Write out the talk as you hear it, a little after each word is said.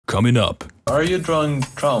coming up. Are you drawing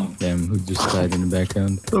Trump? Damn, who just died in the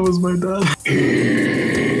background? That was my dad.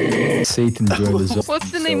 Satan joined us.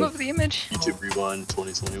 What's the name of the image? YouTube Rewind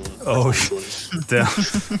 2021. Oh, damn.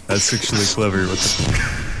 That's actually clever. What the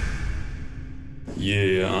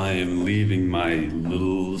Yeah, I am leaving my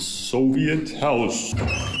little Soviet house.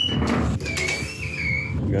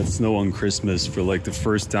 We got snow on Christmas for like the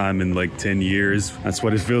first time in like 10 years. That's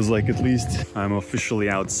what it feels like, at least. I'm officially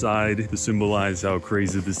outside to symbolize how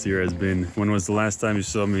crazy this year has been. When was the last time you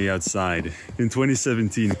saw me outside? In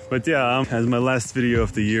 2017. But yeah, as my last video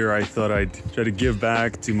of the year, I thought I'd try to give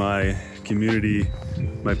back to my community,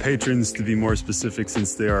 my patrons, to be more specific,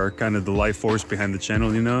 since they are kind of the life force behind the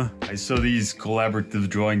channel, you know? I saw these collaborative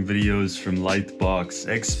drawing videos from Lightbox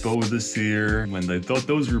Expo this year, and I thought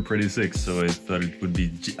those were pretty sick, so I thought it would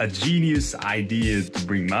be a genius idea to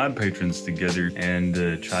bring my patrons together and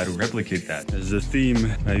try to replicate that. As a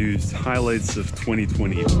theme, I used highlights of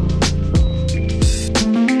 2020.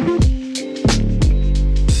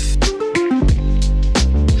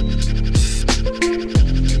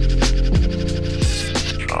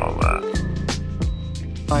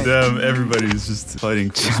 Damn, everybody's just fighting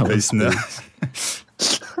for space now.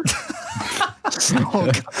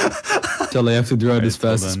 Shall I have to draw it as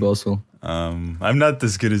fast as possible? I'm not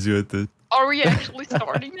as good as you at this. Are we actually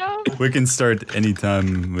starting now? We can start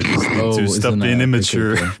anytime. We just need to stop being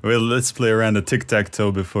immature. Well, let's play around a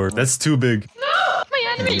tic-tac-toe before. That's too big. No,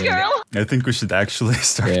 my enemy girl! I think we should actually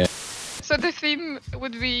start. Yeah. So the theme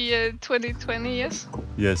would be 2020, yes?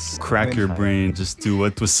 Yes, crack your brain. Just do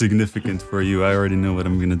what was significant for you. I already know what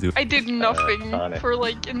I'm gonna do. I did nothing for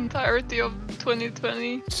like entirety of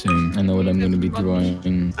 2020. Same. I know what I'm gonna be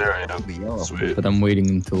drawing. There I am. Sweet. But I'm waiting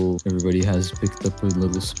until everybody has picked up a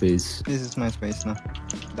little space. This is my space now.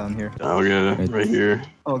 Down here. Oh yeah, right here.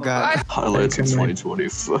 Oh god. Highlights of 2020.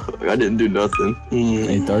 Fuck, I didn't do nothing.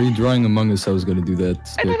 Wait, are you drawing Among Us? I was gonna do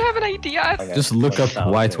that. I don't have an idea. Just look up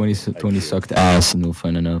why 2020 sucked ass and you'll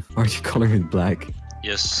find enough. Are you coloring it black?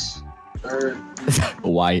 Yes.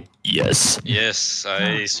 White. Yes. Yes,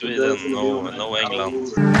 I Sweden, no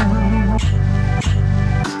England.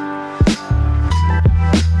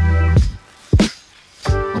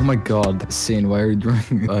 Oh my god, Sin, why are you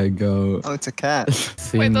drawing Oh, it's a cat.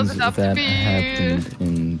 things does it have to that be- happened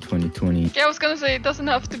in 2020? Yeah, I was gonna say it doesn't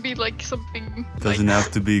have to be like something. Doesn't have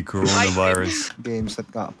to be coronavirus, Games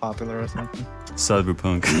that got popular or something.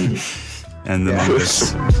 cyberpunk, and Among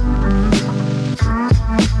Us.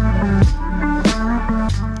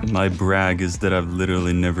 My brag is that I've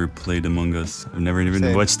literally never played Among Us. I've never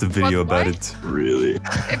even watched a video about it. Really?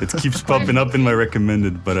 It keeps popping up in my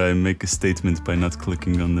recommended, but I make a statement by not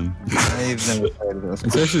clicking on them. I've never played this.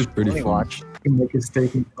 It's actually pretty Only fun. watched. You can make a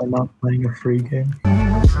statement by not playing a free game.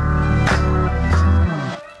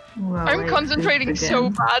 Well, I'm concentrating so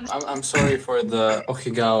bad. I'm sorry for the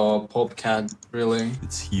Okigao Popcat, really.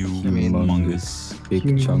 It's humongous. Big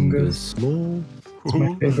chungus. Lol. It's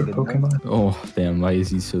my favorite Pokemon. Oh damn, why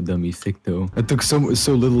is he so dummy thick though? I took so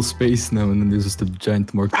little space now, and then there's just a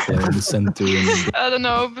giant Markiplier in the center. And I don't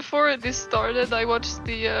know, before this started I watched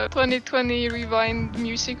the 2020 Rewind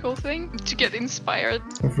musical thing to get inspired.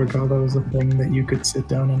 I forgot that was a thing that you could sit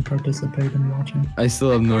down and participate in watching. I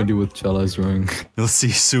still have no idea what Chala is drawing. You'll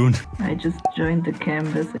see soon. I just joined the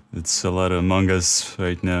canvas. It's a lot of Among Us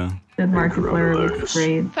right now. That Markiplier looks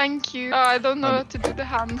great. Thank you. I don't know how to do the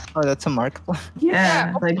hand. Oh, that's a Markiplier.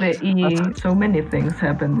 Yeah, like so many things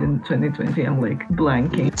happened in 2020. I'm like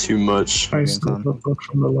blanking. Too much. I stole a book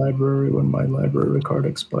from the library when my library card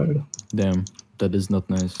expired. Damn, that is not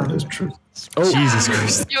nice. That is true. Oh, Jesus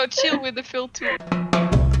Christ. Yo, chill with the filter.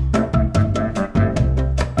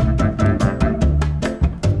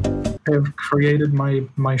 I have created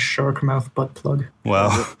my shark mouth butt plug.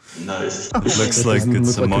 Wow. Nice. It looks like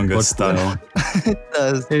it's look like Among a Us butt style.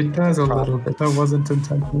 It does a little bit. That wasn't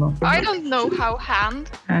intentional. I don't know how hand.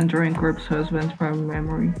 And drawing corpse husband from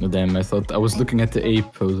memory. Oh damn, I thought I was looking at the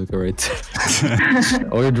ape. I was like, alright.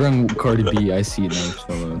 Oh, you're drawing Cardi B. I see it now.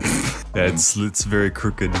 So, Yeah, it's very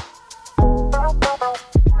crooked.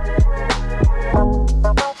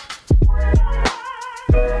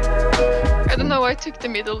 I don't know, I took the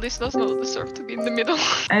middle. This does not deserve to be in the middle.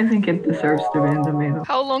 I think it deserves to be in the middle.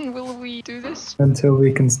 How long will we do this? Until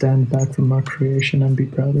we can stand back from our creation and be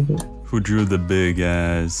proud of it. Who drew the big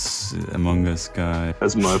ass Among Us guy?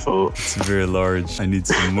 That's my fault. It's very large. I need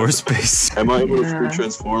some more space. Am I able to free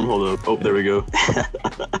transform? Hold up. Oh, there we go.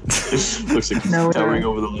 Looks like he's towering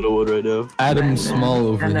over the little one right now. Adam Small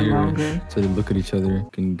over and here. Among Us. So they look at each other,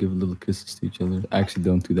 can give little kisses to each other. Actually,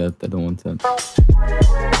 don't do that. I don't want that.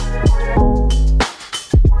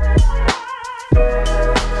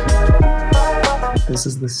 This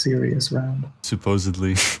is the serious round.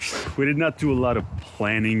 Supposedly. We did not do a lot of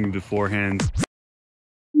planning beforehand.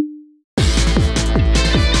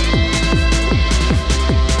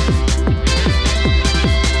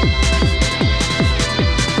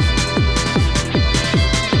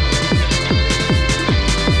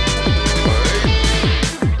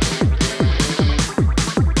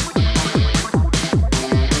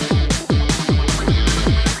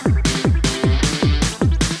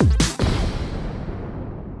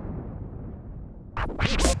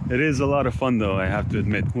 It is a lot of fun though, I have to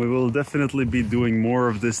admit. We will definitely be doing more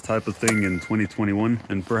of this type of thing in 2021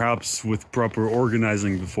 and perhaps with proper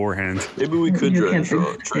organizing beforehand. Maybe we could try and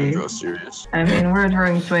draw serious. I mean, we're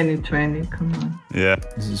drawing 2020, come on. Yeah.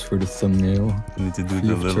 This is for the thumbnail. We need to do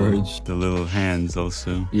the little hands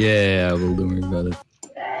also. Yeah, I will, don't worry about it.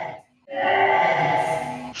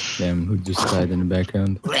 Damn, who just died in the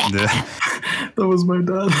background? That was my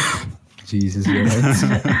dad. Jesus, you're right.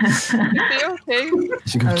 Is he okay? You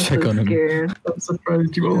should go check on him. Scared. I'm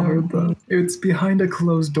surprised you all heard that. It's behind a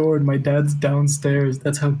closed door and my dad's downstairs.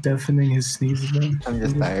 That's how deafening his sneezes are. I'm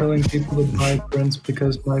just tired. Telling people to buy prints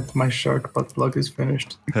because my shark butt plug is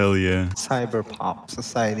finished. Hell yeah. Cyber pop.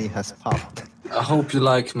 Society has popped. I hope you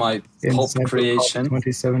like my In pop Cyberpunk creation.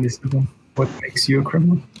 2077. What makes you a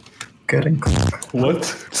criminal? Getting cock.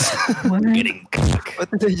 What? Getting cock.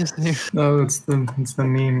 What did I just hear? No, it's the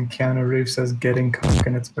meme. Keanu Reeves says getting cock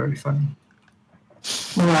and it's very funny.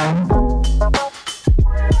 Wow.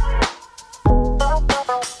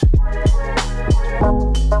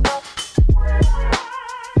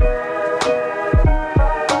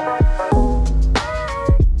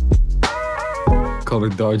 Color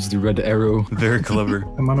dodge the red arrow. Very clever.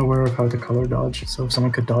 I'm unaware of how to color dodge, so if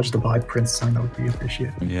someone could dodge the buy print sign, that would be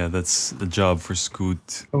appreciated. Yeah, that's the job for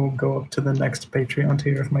Scoot. I will go up to the next Patreon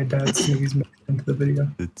tier if my dad sneezes into the video.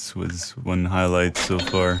 It was one highlight so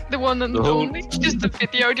far. The one and only. Just the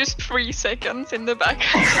video, just 3 seconds in the back.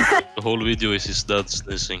 The whole video is his dad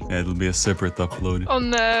sneezing. Yeah, it'll be a separate upload.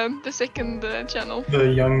 On the second channel. The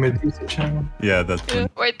Young Medusa channel. Yeah, that one.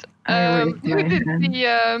 Wait, who did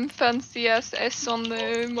the fancy ass S on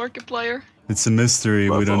the Markiplier? It's a mystery,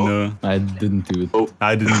 we don't know. I didn't do it. Oh,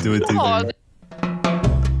 I didn't do it either.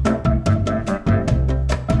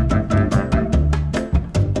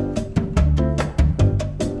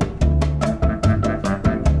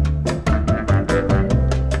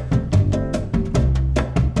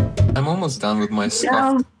 I'm almost done with my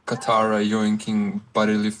stuffed Katara yoinking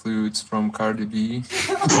bodily fluids from Cardi B.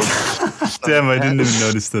 Damn, I didn't even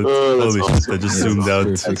notice that. Holy shit, I just zoomed out.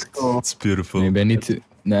 Perfect. It's beautiful. Maybe I need to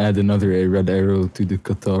add another red arrow to the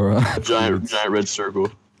Katara. Giant red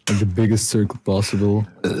circle. And the biggest circle possible.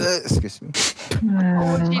 Excuse me.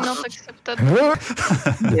 Would he not accept that?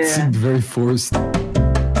 It seemed very forced.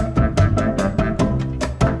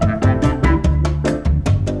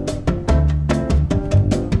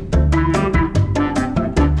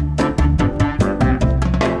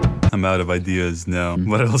 I'm out of ideas now.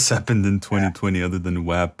 What else happened in 2020 other than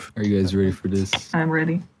WAP? Are you guys ready for this? I'm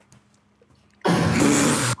ready.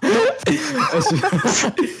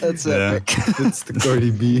 That's epic. It's the Cardi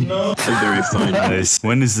B. No. Very fine. Nice.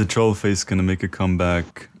 When is the troll face gonna make a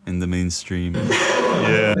comeback in the mainstream?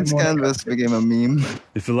 Yeah. This canvas became a meme.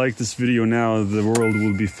 If you like this video now, the world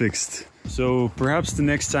will be fixed. So perhaps the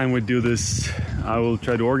next time we do this, I will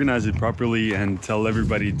try to organize it properly and tell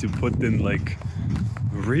everybody to put in like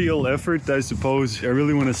real effort, I suppose. I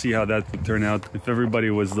really want to see how that would turn out if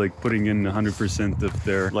everybody was like putting in 100% of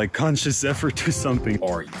their like conscious effort to something.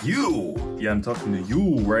 Are you? Yeah, I'm talking to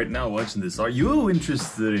you right now watching this. Are you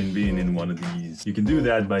interested in being in one of these? You can do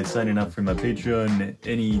that by signing up for my Patreon.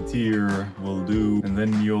 Any tier will do. And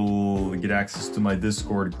then you'll get access to my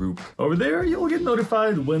Discord group. Over there, you'll get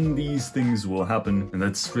notified when these things will happen. And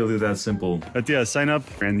that's really that simple. But yeah, sign up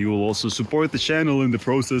and you will also support the channel in the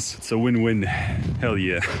process. It's a win-win. Hell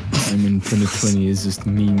yeah. I mean, 2020 is just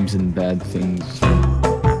memes and bad things.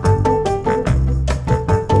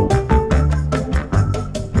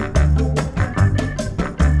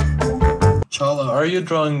 Chala, are you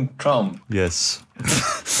drawing Trump? Yes.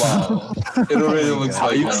 Wow. It already looks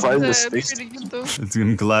like you find the pretty good though.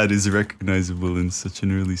 I'm glad it's recognizable in such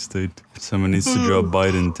an early state. Someone needs to draw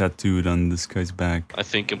Biden tattooed on this guy's back. I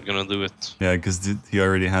think I'm gonna do it. Yeah, because he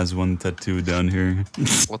already has one tattoo down here.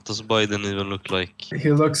 What does Biden even look like?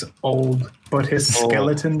 He looks old, but his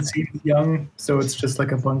skeleton seems young, so it's just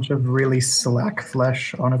like a bunch of really slack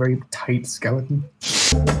flesh on a very tight skeleton.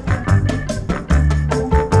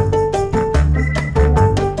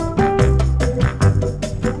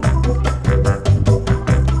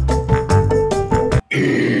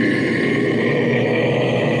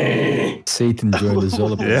 Satan enjoy the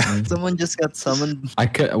Zola. Yeah. Someone just got summoned.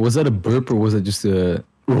 Was that a burp or was that just a?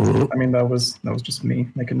 I mean, that was just me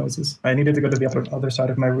making noises. I needed to go to the other side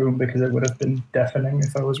of my room because it would have been deafening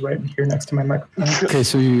if I was right here next to my microphone. Okay,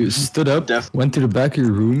 so you stood up, went to the back of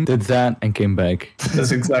your room, did that, and came back.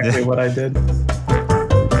 That's exactly what I did.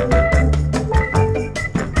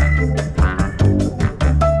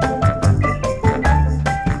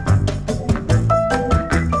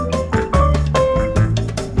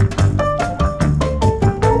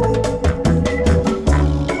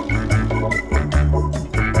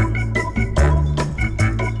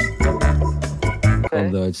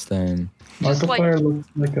 Markiplier looks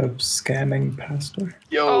like a scamming pastor.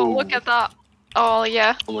 Yo! Oh, look at that. Oh,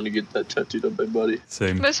 yeah. I want to get that tattooed on my body.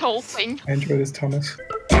 Same. This whole thing. I enjoy this, Thomas.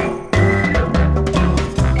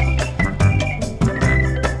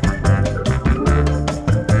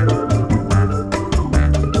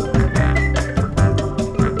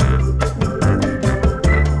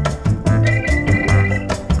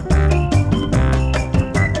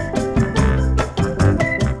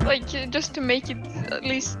 Just to make it at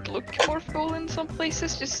least look more full in some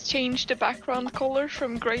places, just change the background color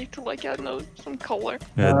from gray to like, I don't know, some color.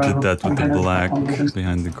 Yeah, I did that with the black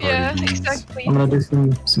behind the Yeah, cardigans. exactly. I'm gonna do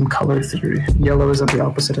some color theory. Yellow is at the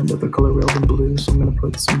opposite end of the color wheel than blue, so I'm gonna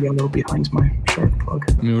put some yellow behind my shark plug.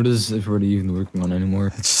 I mean, what is everybody even working on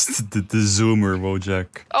anymore? Just the zoomer, Wojak.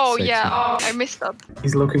 Oh Sexy. yeah, oh, I missed that.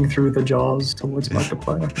 He's looking through the jaws towards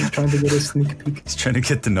Markiplier. He's trying to get a sneak peek. He's trying to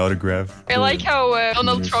get an autograph. I like how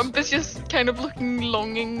Donald Trump is just kind of looking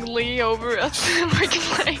longingly over at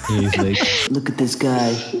Markiplier. He's like, look at this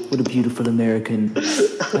guy. What a beautiful American.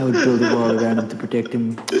 I would build a wall around him to protect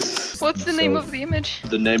him. What's the name of the image?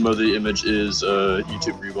 The name of the image is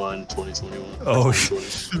YouTube Rewind 2021. Oh,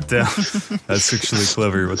 damn. That's actually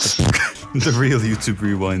clever. What the fuck? The real YouTube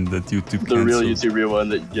Rewind that YouTube The real canceled. YouTube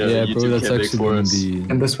Rewind that YouTube bro, that's can't make actually for gonna us. be.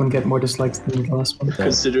 And this one get more dislikes than the last one.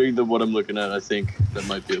 Considering what I'm looking at, I think that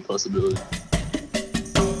might be a possibility.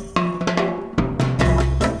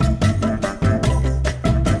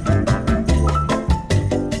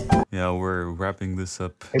 Yeah, we're wrapping this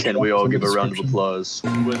up. Can we all give a round of applause?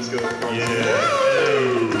 Let's go.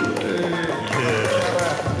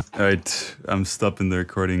 Alright, I'm stopping the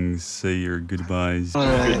recording. Say your goodbyes.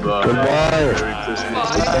 Goodbye. Merry Christmas.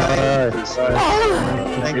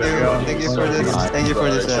 Thank you for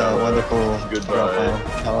this wonderful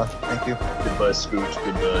Goodbye. Thank you. Goodbye, Scooch. I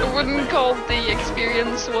Goodbye. wouldn't call the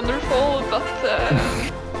experience wonderful,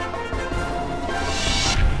 but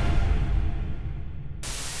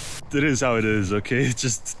It is how it is, okay? It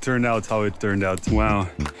just turned out how it turned out. Wow.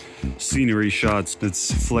 Scenery shots.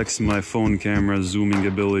 Let's flex my phone camera zooming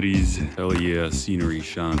abilities. Hell yeah, scenery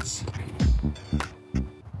shots.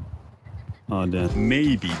 Oh, damn.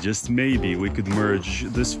 Maybe, just maybe, we could merge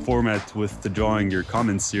this format with the Drawing Your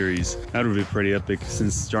Comments series. That would be pretty epic,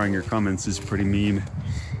 since Drawing Your Comments is pretty meme.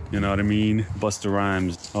 You know what I mean? Busta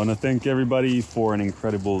Rhymes. I want to thank everybody for an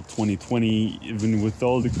incredible 2020. Even with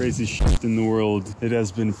all the crazy shit in the world, it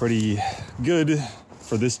has been pretty good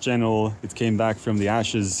for this channel. It came back from the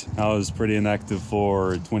ashes. I was pretty inactive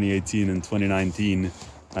for 2018 and 2019.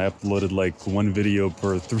 I uploaded like one video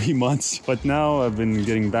per 3 months, but now I've been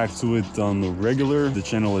getting back to it on the regular. The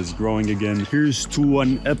channel is growing again. Here's to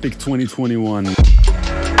an epic 2021.